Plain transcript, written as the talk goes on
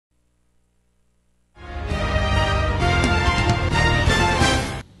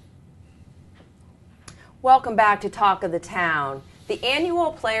Welcome back to Talk of the Town. The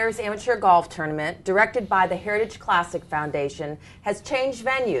annual Players Amateur Golf Tournament, directed by the Heritage Classic Foundation, has changed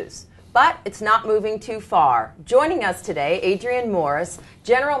venues, but it's not moving too far. Joining us today, Adrian Morris,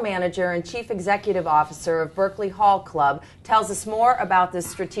 General Manager and Chief Executive Officer of Berkeley Hall Club, tells us more about this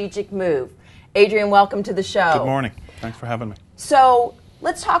strategic move. Adrian, welcome to the show. Good morning. Thanks for having me. So,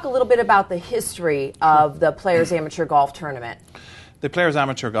 let's talk a little bit about the history of the Players Amateur Golf Tournament. The Players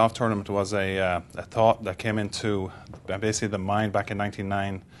Amateur Golf Tournament was a thought that came into basically the mind back in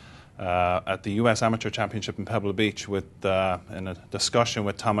 1999 at the U.S. Amateur Championship in Pebble Beach in a discussion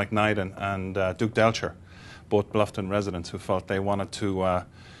with Tom McKnight and Duke Delcher, both Bluffton residents, who felt they wanted to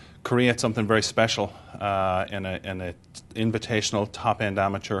create something very special in an invitational top-end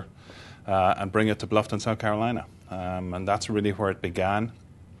amateur and bring it to Bluffton, South Carolina. And that's really where it began.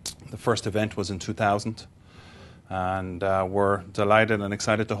 The first event was in 2000. And we're delighted and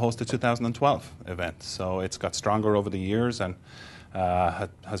excited to host the 2012 event. So it's got stronger over the years and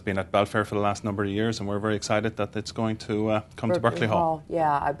has been at Belfair for the last number of years, and we're very excited that it's going to come to Berkeley Hall.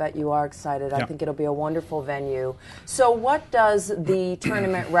 Yeah, I bet you are excited. Yeah. I think it'll be a wonderful venue. So what does the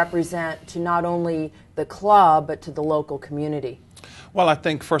tournament represent to not only the club but to the local community? Well, I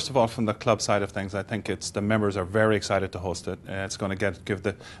think, first of all, from the club side of things, I think the members are very excited to host it. It's going to give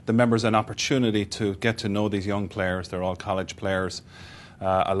the members an opportunity to get to know these young players. They're all college players,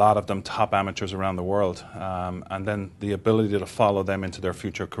 a lot of them top amateurs around the world, and then the ability to follow them into their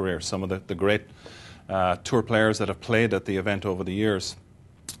future careers. Some of the great tour players that have played at the event over the years,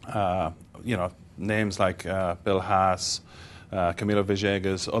 names like Bill Haas, Camilo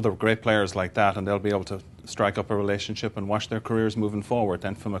Villegas, other great players like that, and they'll be able to strike up a relationship and watch their careers moving forward.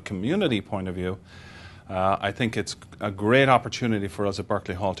 And from a community point of view, I think it's a great opportunity for us at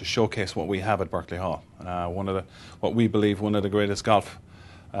Berkeley Hall to showcase what we have at Berkeley Hall. What we believe one of the greatest golf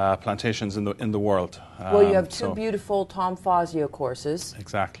plantations in the world. Well, you have two beautiful Tom Fazio courses.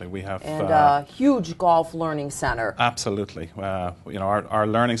 Exactly, we have, and a huge golf learning center. Absolutely, our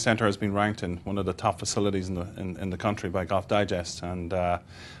learning center has been ranked in one of the top facilities in the country by Golf Digest, and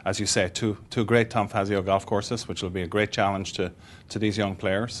as you say, two great Tom Fazio golf courses, which will be a great challenge to these young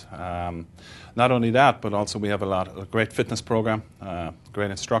players. Not only that, but also we have a great fitness program,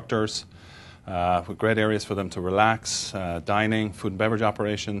 great instructors. With great areas for them to relax, dining, food and beverage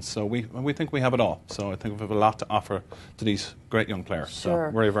operations. So we think we have it all. So I think we have a lot to offer to these great young players.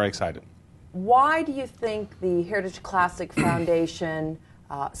 Sure. So we're very excited. Why do you think the Heritage Classic Foundation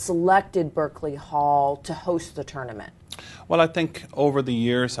selected Berkeley Hall to host the tournament? Well, I think over the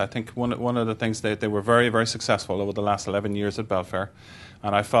years, I think one of the things they were very, very successful over the last 11 years at Belfair.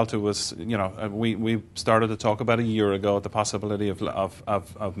 And I felt it was, we started to talk about a year ago the possibility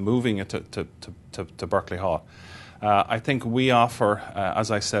of moving it to Berkeley Hall. I think we offer, as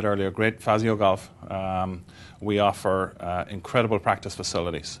I said earlier, great Fazio golf. We offer incredible practice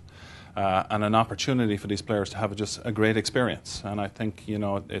facilities and an opportunity for these players to have just a great experience. And I think,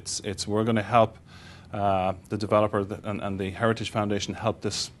 we're going to help the developer and the Heritage Foundation help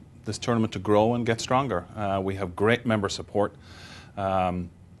this tournament to grow and get stronger. We have great member support.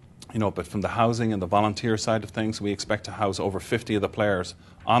 But from the housing and the volunteer side of things, we expect to house over 50 of the players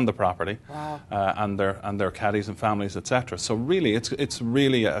on the property. Wow. And their caddies and families, etc. So really, it's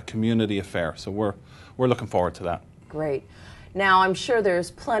really a community affair. So we're looking forward to that. Great. Now, I'm sure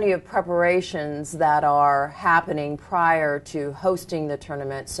there's plenty of preparations that are happening prior to hosting the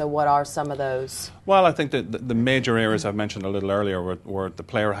tournament. So what are some of those? Well, I think that the major areas I've mentioned a little earlier were the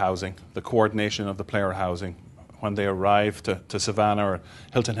player housing, the coordination of the player housing when they arrive to Savannah or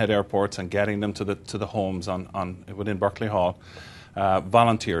Hilton Head airports and getting them to the homes within Berkeley Hall.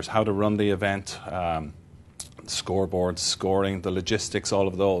 Volunteers, how to run the event, scoreboards, scoring, the logistics, all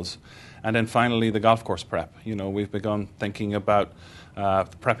of those. And then finally the golf course prep. We've begun thinking about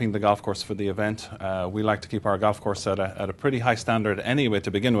prepping the golf course for the event. We like to keep our golf course at a pretty high standard anyway to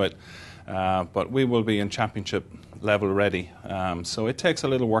begin with, but we will be in championship level ready. So it takes a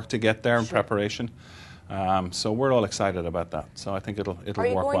little work to get there in preparation. So we're all excited about that. So I think it'll work well. Are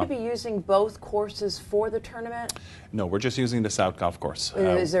you going to be using both courses for the tournament? No, we're just using the South Golf Course.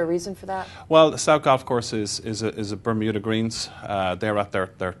 Is there a reason for that? Well, the South Golf Course is a Bermuda greens. They're at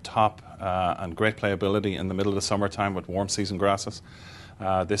their top and great playability in the middle of the summertime with warm season grasses.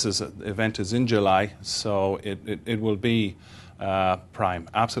 This event is in July, so it will be prime,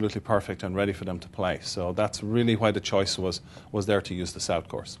 absolutely perfect and ready for them to play. So that's really why the choice was there to use the South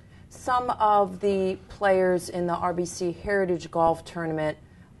course. Some of the players in the RBC Heritage Golf Tournament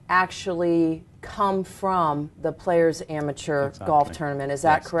actually come from the Players Amateur Golf Tournament. Is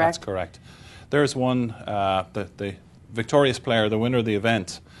that correct? That's correct. There's one, the victorious player, the winner of the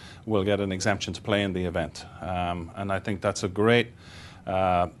event, will get an exemption to play in the event. And I think that's a great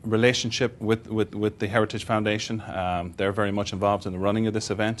relationship with the Heritage Foundation. They're very much involved in the running of this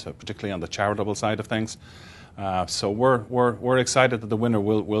event, particularly on the charitable side of things. So we're excited that the winner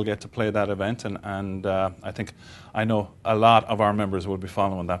will get to play that event, and I know a lot of our members will be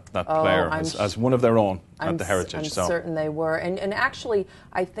following that player as one of their own at the Heritage. I'm certain they were, and actually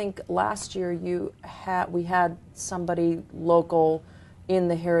I think last year we had somebody local in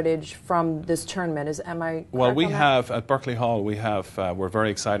the Heritage from this tournament. Am I correct? Well, we have at Berkeley Hall. We're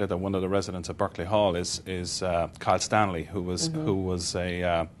very excited that one of the residents at Berkeley Hall is Kyle Stanley, who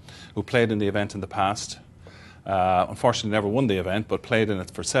played in the event in the past. Unfortunately, never won the event, but played in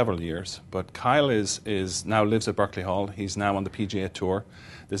it for several years. But Kyle now lives at Berkeley Hall. He's now on the PGA Tour.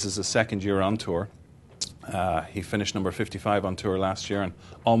 This is his second year on tour. He finished number 55 on tour last year and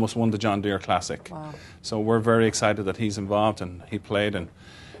almost won the John Deere Classic. Wow. So we're very excited that he's involved and he played, and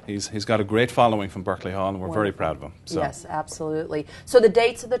he's got a great following from Berkeley Hall, and we're very proud of him. So. Yes, absolutely. So the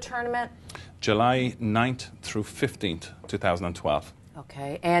dates of the tournament? July 9th through 15th, 2012.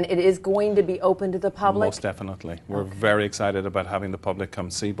 Okay, and it is going to be open to the public? Most definitely. We're very excited about having the public come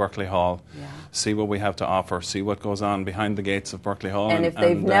see Berkeley Hall, see what we have to offer, see what goes on behind the gates of Berkeley Hall. And if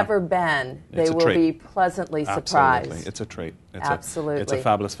they've never been, they will be pleasantly surprised. Absolutely. It's a treat. Absolutely. It's a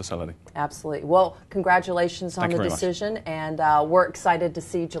fabulous facility. Absolutely. Well, congratulations on the decision, and we're excited to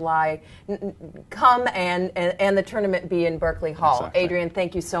see July come and the tournament be in Berkeley Hall. Exactly. Adrian,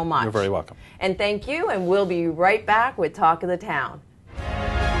 thank you so much. You're very welcome. And thank you, and we'll be right back with Talk of the Town.